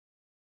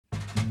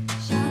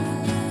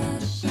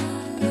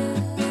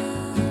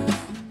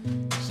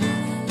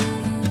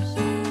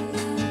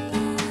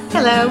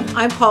Hello,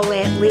 I'm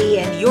Paulette Lee,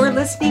 and you're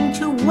listening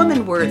to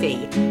Woman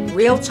Worthy,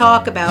 real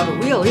talk about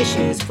real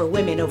issues for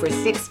women over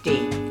 60.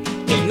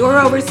 If you're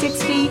over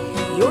 60,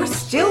 you're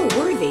still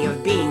worthy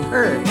of being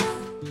heard.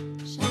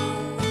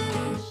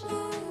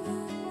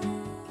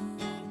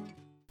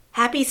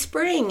 Happy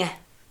spring!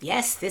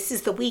 Yes, this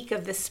is the week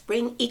of the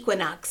spring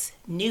equinox,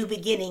 new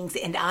beginnings,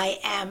 and I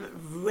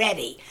am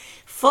ready,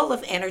 full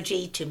of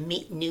energy to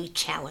meet new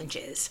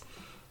challenges.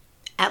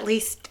 At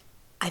least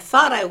I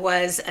thought I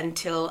was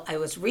until I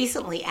was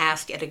recently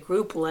asked at a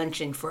group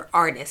luncheon for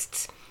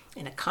artists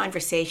in a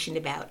conversation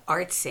about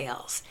art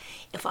sales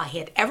if I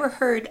had ever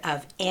heard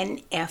of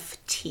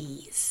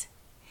NFTs.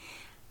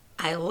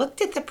 I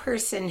looked at the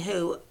person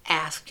who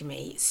asked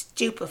me,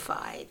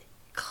 stupefied.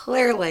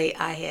 Clearly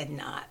I had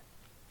not.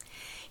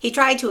 He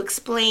tried to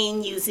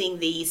explain using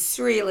the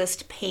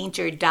surrealist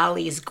painter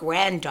Dali's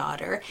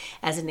granddaughter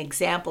as an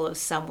example of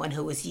someone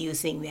who was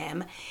using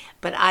them,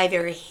 but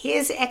either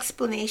his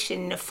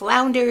explanation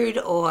floundered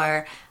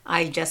or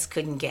I just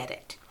couldn't get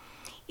it.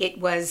 It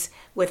was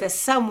with a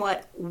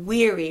somewhat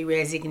weary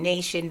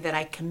resignation that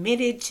I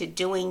committed to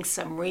doing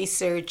some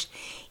research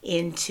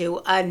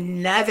into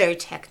another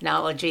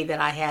technology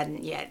that I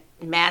hadn't yet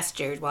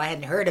mastered. Well, I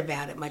hadn't heard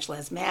about it, much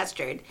less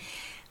mastered,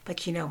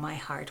 but my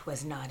heart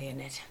was not in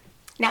it.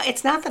 Now,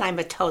 it's not that I'm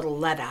a total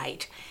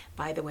Luddite.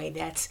 By the way,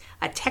 that's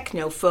a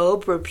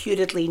techno-phobe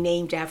reputedly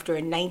named after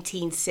a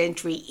 19th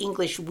century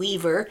English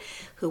weaver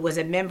who was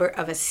a member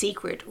of a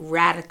secret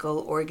radical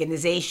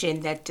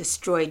organization that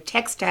destroyed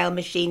textile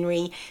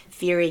machinery,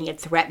 fearing it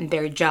threatened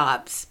their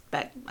jobs.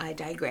 But I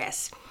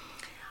digress.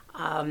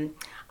 All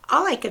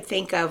I could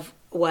think of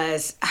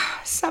was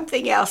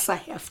something else I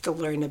have to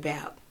learn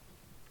about.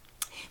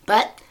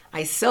 But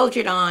I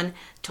soldiered on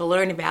to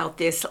learn about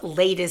this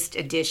latest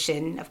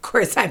edition. Of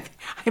course, I'm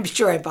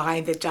sure I'm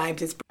behind the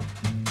times.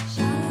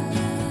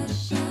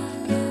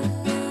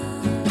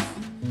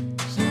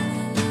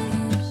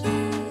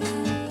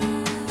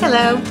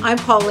 Hello, I'm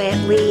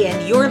Paulette Lee,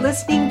 and you're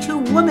listening to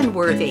Woman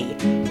Worthy,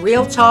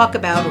 real talk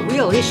about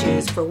real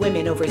issues for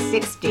women over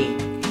 60.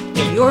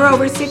 If you're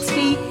over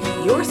 60,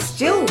 you're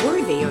still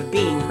worthy of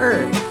being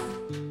heard.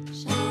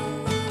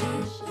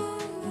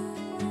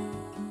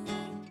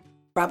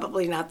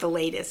 Probably not the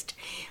latest,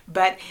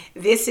 but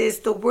this is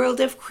the world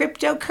of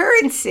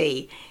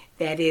cryptocurrency,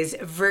 that is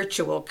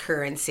virtual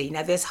currency.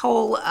 Now, this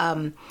whole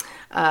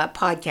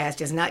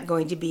podcast is not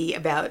going to be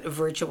about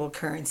virtual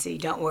currency,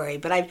 don't worry,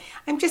 but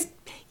I'm just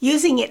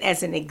using it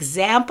as an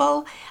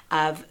example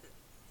of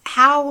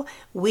how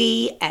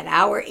we at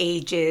our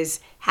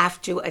ages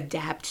have to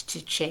adapt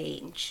to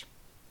change.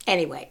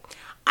 Anyway,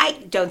 I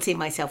don't see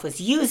myself as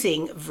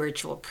using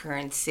virtual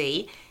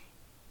currency.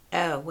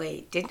 Oh,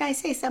 wait, didn't I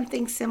say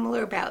something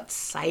similar about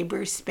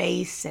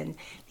cyberspace and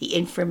the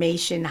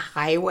information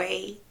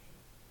highway?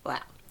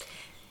 Well,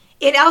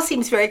 it all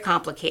seems very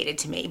complicated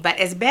to me, but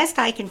as best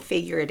I can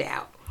figure it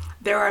out,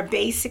 there are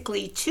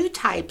basically two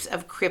types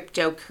of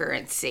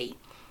cryptocurrency.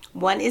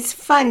 One is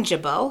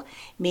fungible,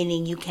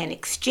 meaning you can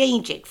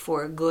exchange it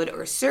for a good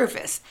or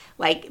service,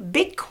 like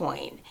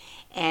Bitcoin.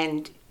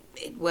 And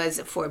it was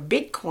for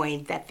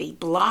Bitcoin that the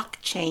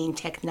blockchain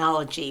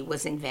technology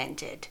was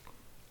invented.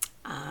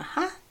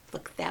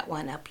 Look that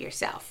one up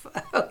yourself.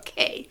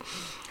 Okay.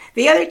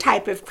 The other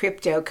type of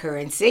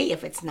cryptocurrency,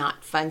 if it's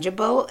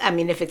fungible,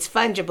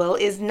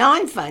 is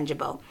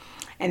non-fungible.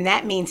 And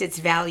that means its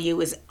value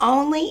is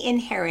only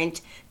inherent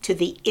to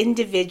the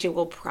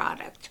individual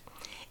product.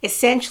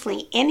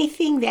 Essentially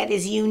anything that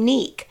is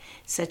unique,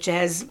 such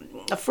as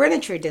a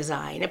furniture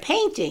design, a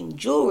painting,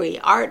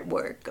 jewelry,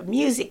 artwork, a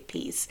music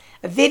piece,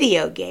 a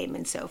video game,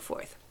 and so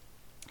forth.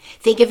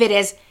 Think of it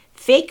as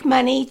fake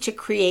money to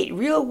create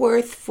real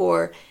worth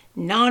for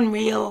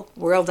non-real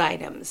world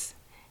items.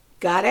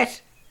 Got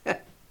it?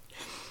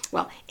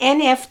 Well,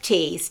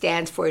 NFT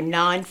stands for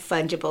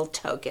non-fungible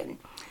token.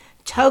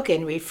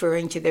 Token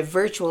referring to the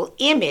virtual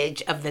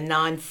image of the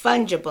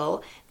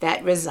non-fungible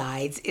that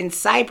resides in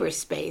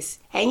cyberspace.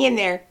 Hang in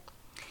there.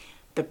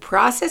 The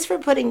process for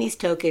putting these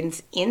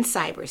tokens in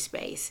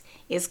cyberspace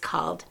is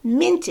called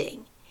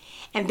minting.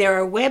 And there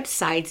are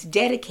websites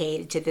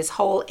dedicated to this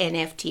whole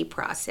NFT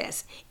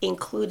process,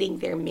 including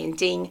their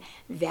minting,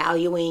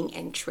 valuing,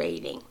 and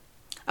trading.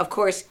 Of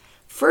course,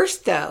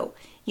 first though,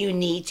 you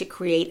need to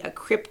create a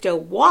crypto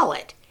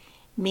wallet,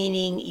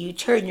 meaning you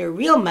turn your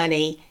real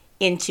money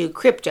into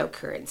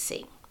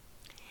cryptocurrency.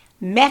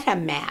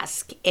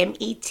 MetaMask,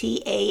 M-E-T-A-M-A-S-K,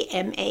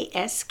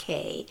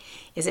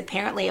 is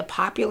apparently a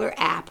popular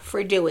app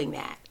for doing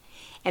that.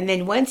 And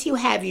then once you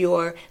have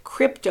your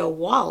crypto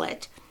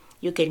wallet,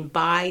 you can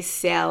buy,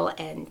 sell,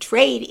 and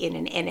trade in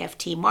an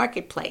NFT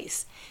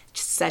marketplace,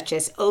 such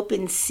as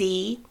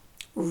OpenSea,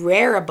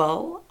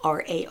 Rarible,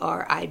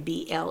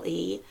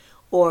 R-A-R-I-B-L-E,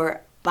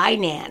 or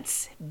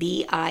Binance,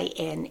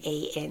 B-I-N-A-N-C-E.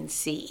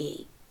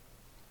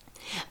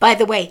 By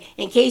the way,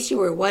 in case you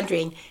were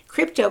wondering,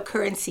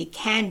 cryptocurrency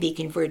can be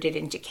converted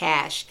into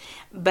cash,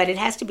 but it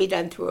has to be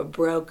done through a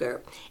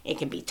broker. It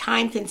can be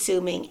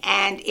time-consuming,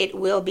 and it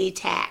will be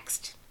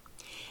taxed.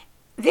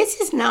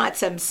 This is not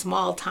some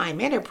small-time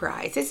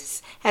enterprise.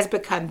 This has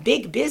become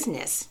big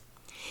business.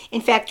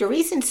 In fact, a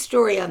recent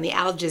story on the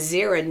Al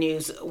Jazeera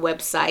News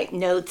website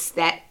notes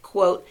that,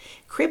 quote,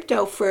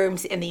 crypto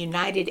firms in the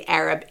United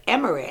Arab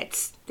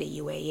Emirates, the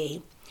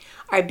UAE,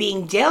 are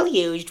being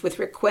deluged with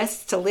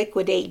requests to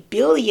liquidate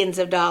billions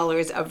of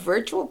dollars of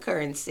virtual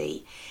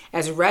currency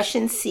as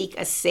Russians seek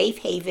a safe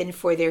haven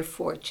for their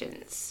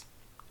fortunes.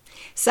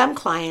 Some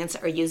clients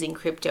are using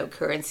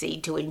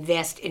cryptocurrency to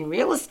invest in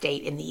real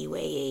estate in the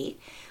UAE,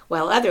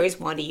 while others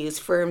want to use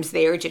firms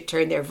there to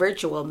turn their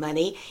virtual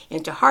money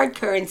into hard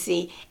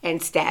currency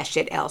and stash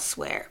it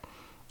elsewhere.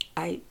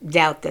 I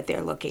doubt that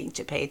they're looking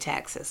to pay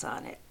taxes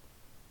on it.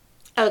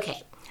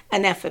 Okay,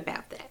 enough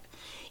about that.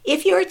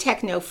 If you're a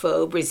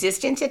techno-phobe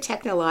resistant to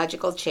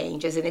technological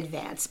changes and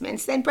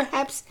advancements, then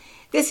perhaps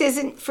this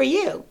isn't for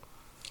you.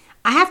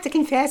 I have to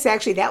confess,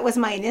 actually, that was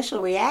my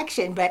initial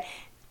reaction, but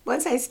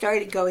once I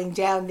started going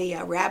down the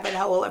rabbit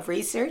hole of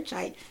research,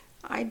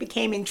 I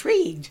became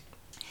intrigued.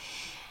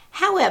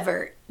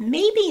 However,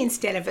 maybe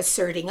instead of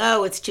asserting,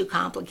 oh, it's too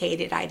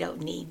complicated, I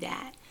don't need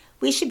that,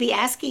 we should be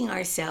asking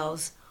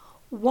ourselves,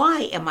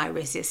 why am I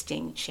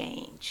resisting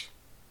change?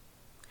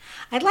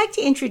 I'd like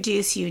to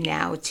introduce you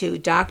now to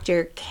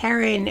Dr.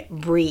 Karen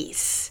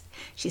Brees.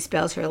 She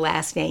spells her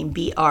last name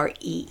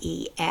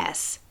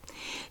Brees.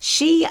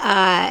 She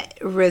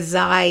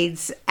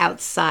resides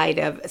outside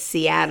of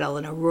Seattle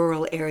in a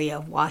rural area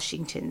of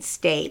Washington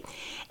State.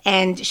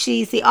 And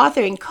she's the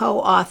author and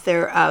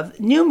co-author of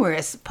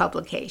numerous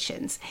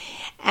publications,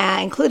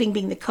 including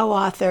being the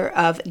co-author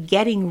of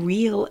Getting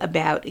Real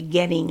About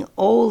Getting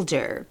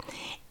Older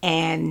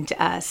and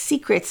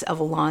Secrets of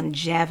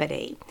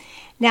Longevity.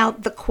 Now,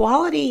 the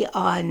quality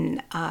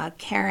on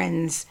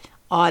Karen's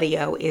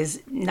audio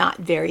is not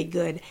very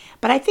good,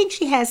 but I think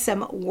she has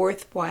some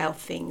worthwhile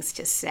things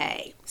to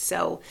say.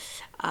 So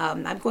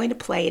I'm going to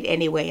play it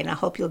anyway, and I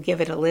hope you'll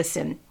give it a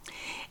listen.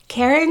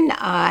 Karen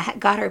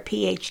got her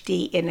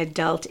PhD in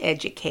adult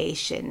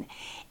education,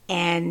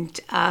 and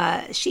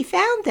she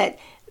found that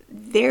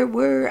there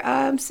were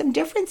some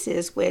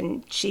differences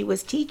when she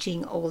was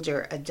teaching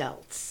older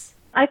adults.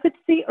 I could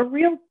see a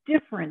real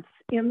difference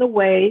in the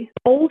way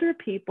older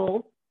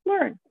people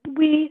learn.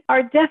 We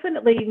are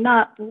definitely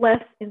not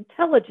less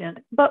intelligent,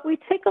 but we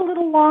take a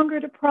little longer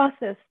to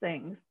process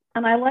things.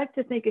 And I like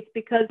to think it's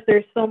because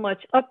there's so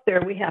much up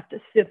there, we have to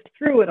sift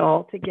through it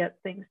all to get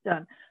things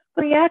done.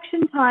 But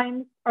reaction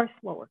times are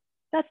slower.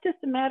 That's just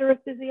a matter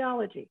of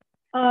physiology.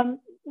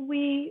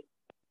 We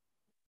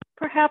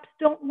perhaps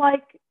don't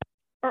like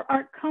or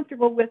aren't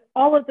comfortable with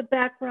all of the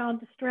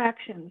background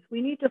distractions.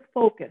 We need to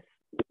focus.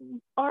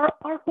 Our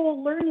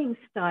whole learning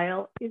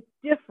style is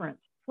different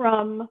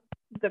from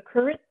the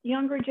current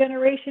younger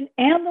generation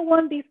and the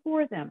one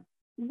before them.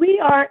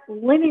 We are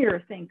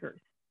linear thinkers.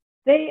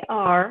 They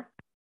are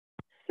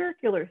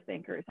circular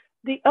thinkers.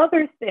 The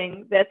other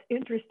thing that's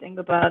interesting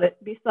about it,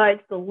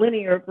 besides the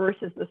linear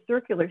versus the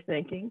circular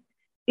thinking,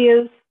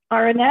 is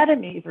our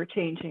anatomies are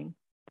changing.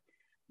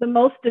 The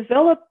most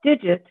developed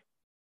digit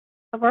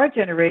of our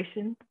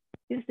generation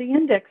is the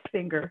index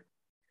finger.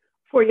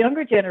 For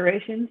younger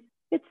generations,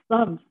 it's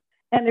thumbs.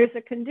 And there's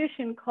a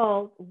condition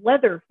called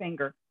leather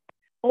finger.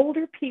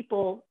 Older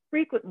people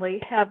frequently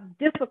have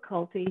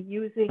difficulty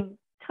using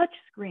touch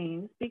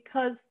screens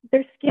because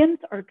their skins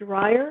are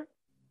drier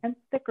and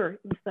thicker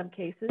in some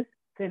cases,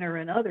 thinner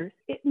in others.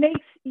 It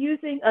makes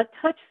using a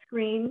touch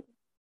screen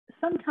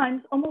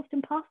sometimes almost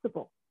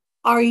impossible.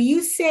 Are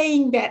you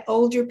saying that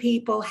older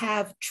people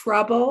have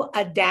trouble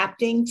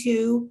adapting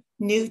to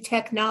new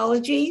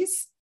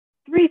technologies?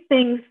 Three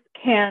things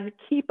can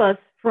keep us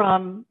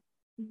from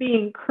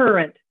being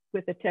current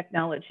with the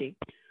technology.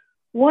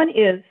 One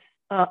is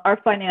our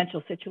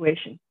financial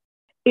situation.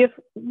 If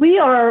we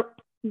are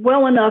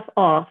well enough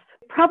off,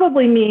 it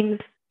probably means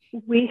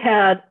we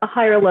had a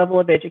higher level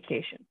of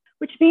education,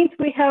 which means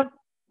we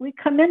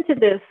come into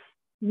this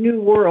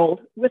new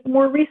world with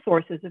more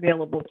resources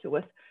available to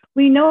us.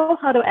 We know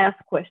how to ask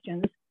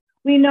questions.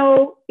 We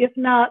know, if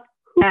not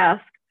who to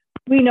ask,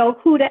 we know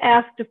who to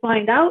ask to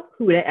find out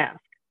who to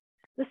ask.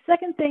 The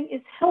second thing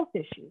is health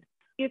issues.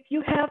 If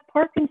you have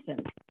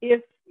Parkinson's,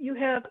 if you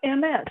have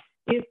MS,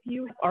 if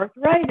you have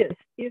arthritis,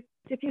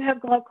 if you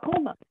have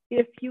glaucoma,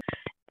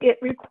 it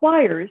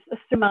requires a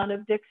certain amount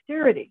of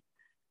dexterity.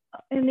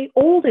 In the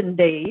olden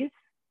days,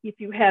 if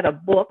you had a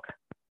book,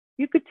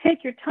 you could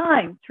take your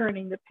time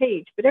turning the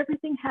page, but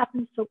everything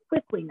happens so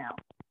quickly now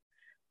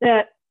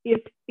that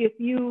if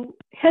you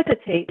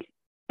hesitate,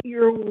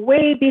 you're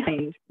way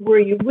behind where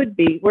you would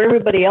be, where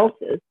everybody else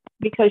is,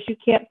 because you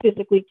can't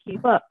physically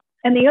keep up.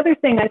 And the other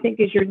thing I think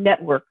is your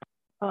network.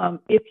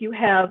 If you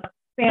have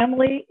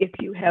family, if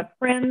you have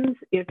friends,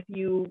 if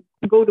you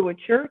go to a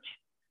church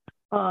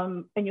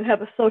and you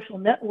have a social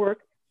network,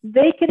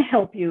 they can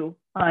help you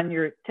on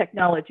your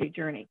technology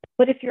journey.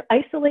 But if you're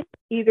isolated,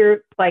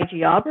 either by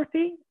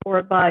geography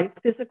or by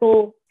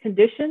physical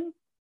condition,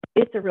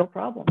 it's a real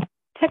problem.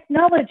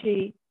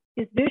 Technology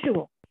is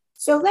visual.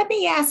 So let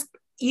me ask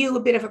you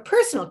a bit of a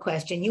personal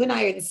question. You and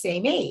I are the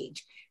same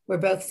age. We're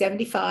both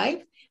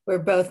 75. We're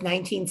both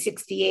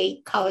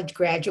 1968 college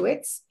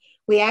graduates.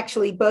 We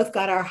actually both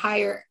got our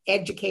higher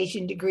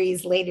education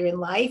degrees later in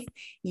life.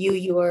 You,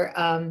 your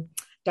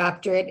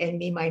doctorate, and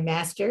me, my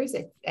master's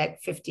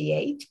at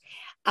 58.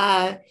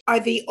 Are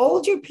the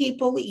older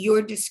people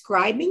you're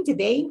describing, do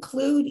they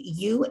include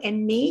you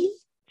and me?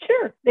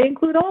 Sure, they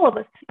include all of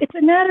us. It's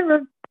a matter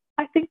of,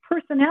 I think,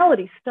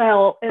 personality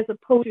style as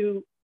opposed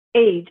to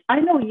age. I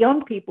know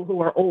young people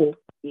who are old.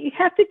 You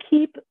have to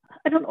keep,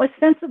 I don't know, a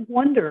sense of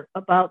wonder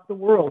about the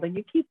world, and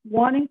you keep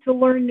wanting to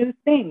learn new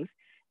things.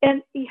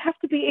 And you have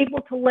to be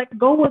able to let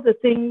go of the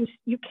things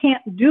you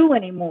can't do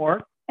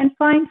anymore and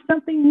find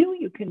something new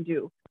you can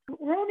do.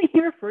 We're only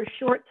here for a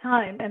short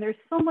time, and there's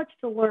so much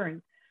to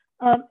learn.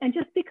 And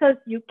just because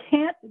you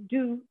can't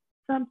do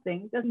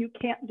something doesn't mean you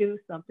can't do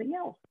something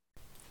else.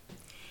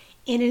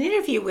 In an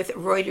interview with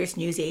Reuters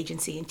news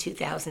agency in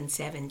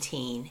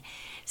 2017,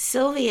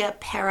 Sylvia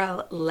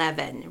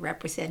Perel-Levin,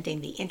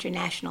 representing the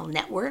International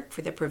Network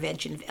for the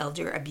Prevention of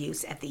Elder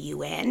Abuse at the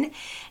UN,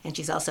 and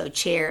she's also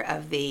chair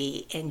of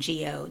the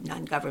NGO,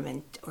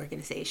 non-government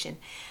organization,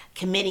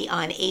 Committee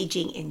on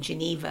Aging in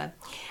Geneva,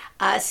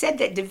 said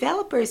that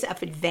developers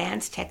of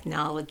advanced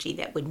technology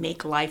that would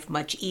make life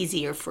much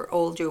easier for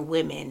older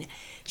women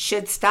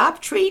should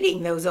stop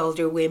treating those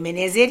older women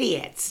as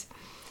idiots.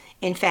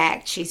 In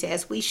fact, she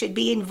says, we should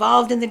be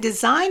involved in the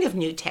design of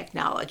new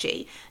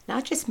technology,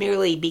 not just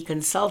merely be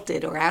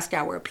consulted or ask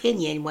our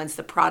opinion once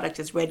the product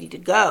is ready to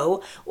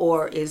go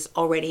or is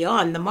already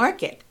on the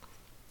market.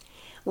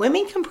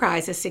 Women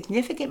comprise a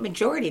significant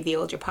majority of the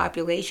older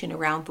population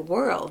around the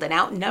world and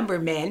outnumber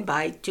men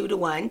by 2 to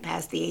 1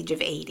 past the age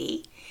of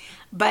 80.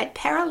 But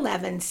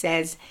Perel-Levin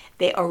says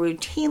they are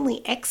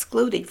routinely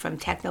excluded from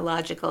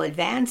technological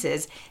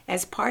advances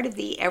as part of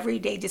the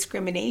everyday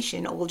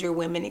discrimination older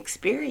women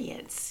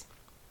experience.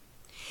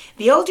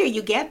 The older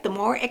you get, the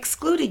more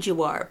excluded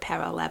you are,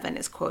 Perel-Levin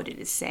is quoted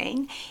as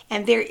saying,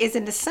 and there is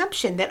an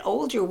assumption that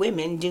older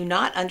women do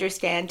not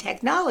understand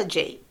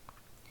technology.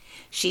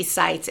 She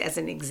cites as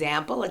an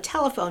example a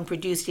telephone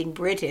produced in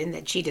Britain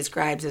that she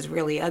describes as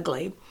really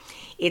ugly.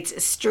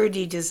 Its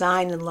sturdy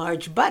design and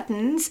large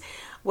buttons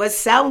was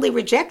soundly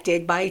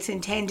rejected by its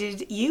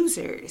intended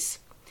users.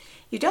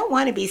 You don't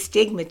want to be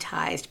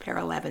stigmatized,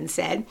 Perel-Levin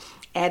said,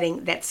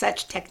 adding that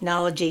such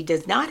technology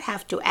does not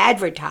have to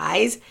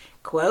advertise,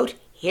 quote,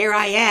 here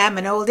I am,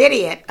 an old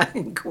idiot,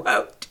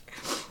 unquote.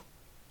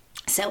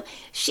 So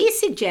she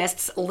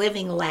suggests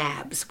living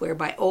labs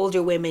whereby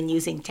older women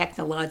using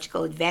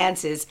technological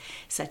advances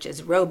such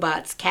as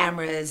robots,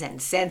 cameras, and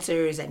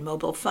sensors and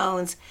mobile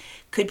phones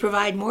could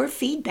provide more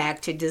feedback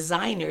to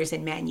designers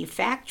and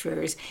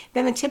manufacturers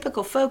than the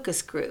typical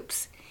focus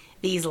groups.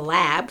 These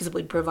labs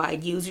would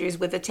provide users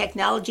with a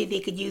technology they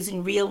could use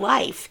in real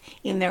life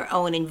in their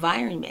own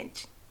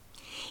environment.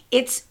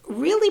 It's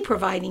really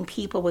providing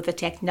people with a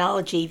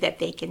technology that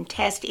they can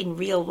test in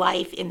real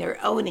life in their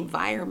own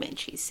environment,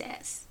 she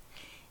says.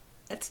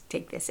 Let's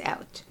take this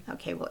out.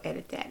 Okay, we'll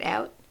edit that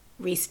out.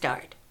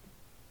 Restart.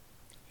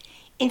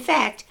 In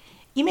fact,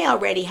 you may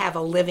already have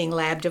a living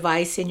lab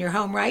device in your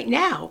home right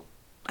now.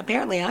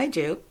 Apparently I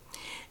do.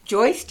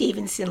 Joy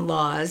Stevenson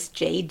Laws,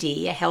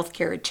 JD, a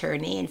healthcare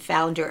attorney and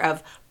founder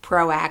of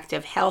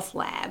Proactive Health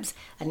Labs,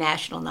 a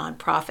national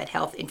nonprofit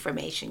health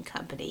information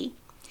company,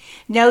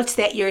 notes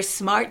that your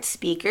smart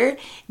speaker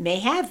may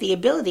have the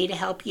ability to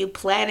help you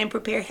plan and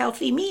prepare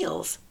healthy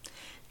meals.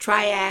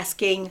 Try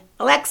asking,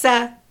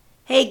 Alexa,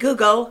 hey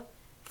Google,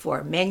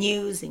 for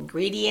menus,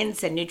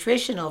 ingredients, and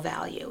nutritional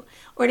value,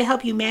 or to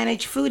help you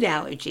manage food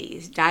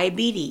allergies,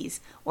 diabetes,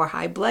 or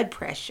high blood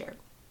pressure.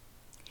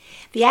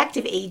 The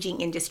active aging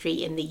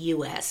industry in the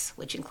U.S.,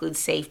 which includes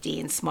safety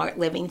and smart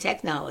living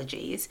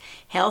technologies,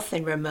 health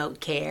and remote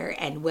care,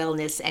 and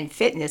wellness and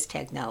fitness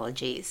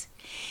technologies,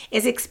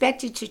 is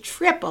expected to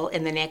triple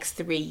in the next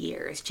 3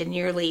 years to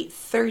nearly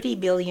 $30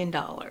 billion.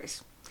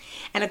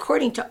 And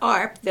according to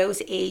AARP,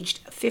 those aged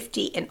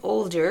 50 and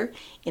older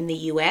in the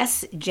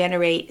U.S.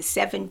 generate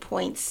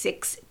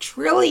 $7.6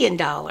 trillion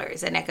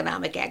in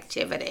economic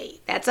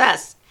activity. That's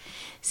us.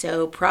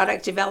 So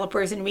product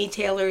developers and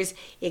retailers,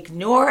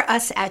 ignore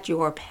us at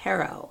your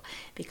peril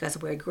because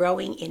we're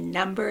growing in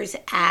numbers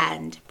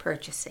and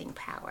purchasing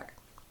power.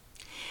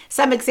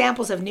 Some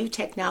examples of new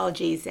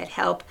technologies that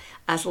help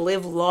us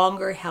live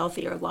longer,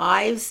 healthier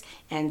lives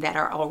and that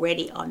are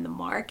already on the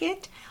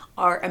market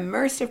are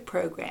immersive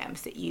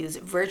programs that use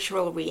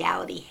virtual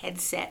reality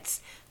headsets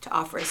to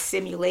offer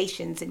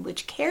simulations in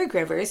which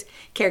caregivers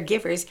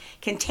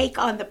can take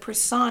on the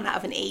persona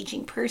of an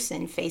aging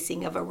person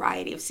facing a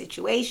variety of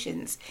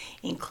situations,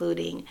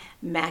 including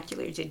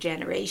macular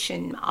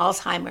degeneration,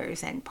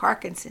 Alzheimer's, and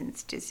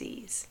Parkinson's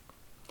disease.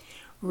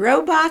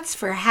 Robots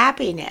for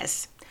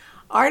happiness.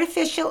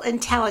 Artificial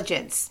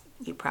intelligence,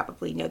 you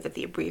probably know that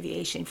the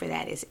abbreviation for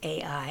that is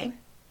AI,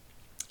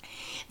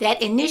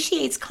 that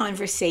initiates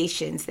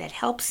conversations that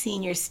help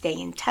seniors stay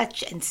in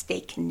touch and stay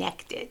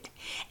connected,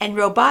 and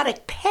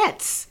robotic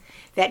pets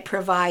that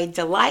provide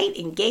delight,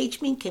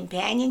 engagement,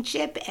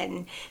 companionship,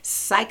 and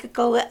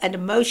psychical and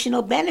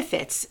emotional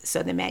benefits,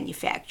 so the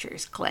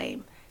manufacturers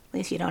claim. At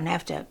least you don't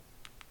have to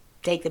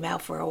take them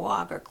out for a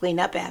walk or clean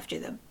up after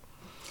them.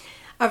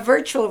 A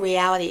virtual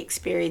reality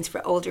experience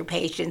for older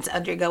patients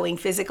undergoing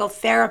physical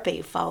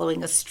therapy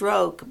following a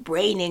stroke,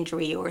 brain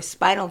injury, or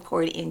spinal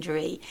cord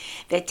injury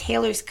that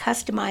tailors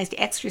customized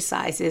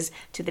exercises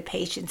to the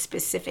patient's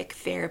specific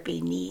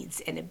therapy needs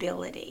and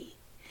ability.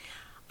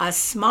 A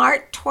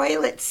smart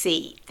toilet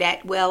seat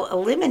that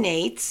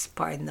eliminates,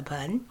 pardon the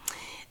pun,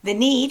 the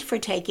need for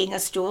taking a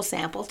stool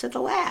sample to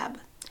the lab.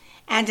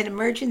 And an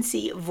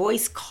emergency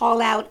voice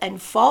call-out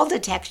and fall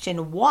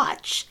detection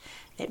watch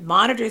that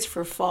monitors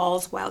for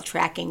falls while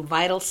tracking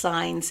vital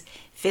signs,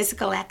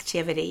 physical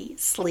activity,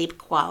 sleep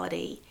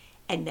quality,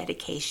 and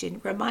medication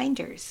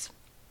reminders.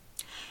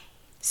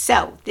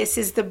 So, this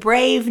is the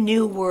brave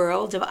new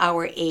world of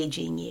our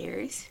aging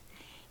years.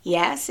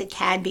 Yes, it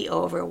can be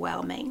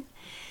overwhelming.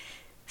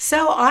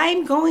 So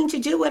I'm going to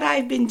do what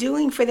I've been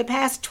doing for the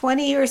past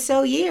 20 or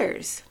so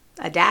years,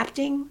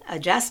 adapting,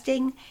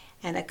 adjusting,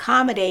 and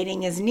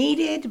accommodating as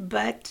needed,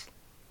 but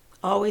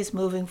always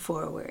moving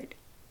forward.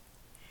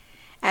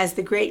 As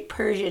the great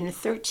Persian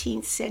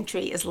 13th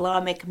century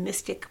Islamic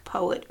mystic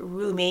poet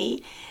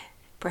Rumi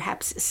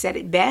perhaps said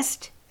it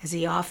best, as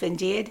he often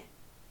did,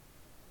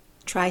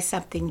 try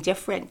something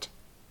different.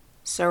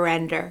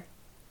 Surrender.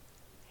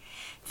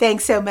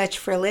 Thanks so much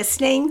for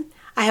listening.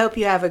 I hope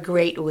you have a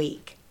great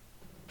week.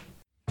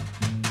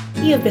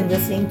 You have been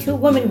listening to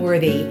Woman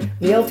Worthy,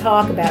 real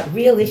talk about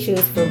real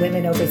issues for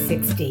women over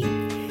 60.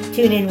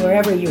 Tune in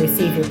wherever you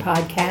receive your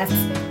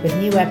podcasts with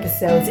new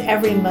episodes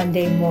every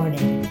Monday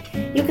morning.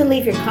 You can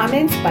leave your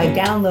comments by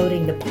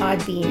downloading the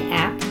Podbean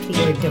app to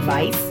your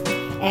device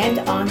and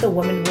on the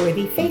Woman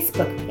Worthy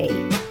Facebook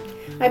page.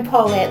 I'm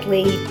Paulette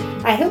Lee.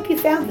 I hope you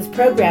found this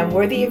program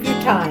worthy of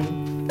your time.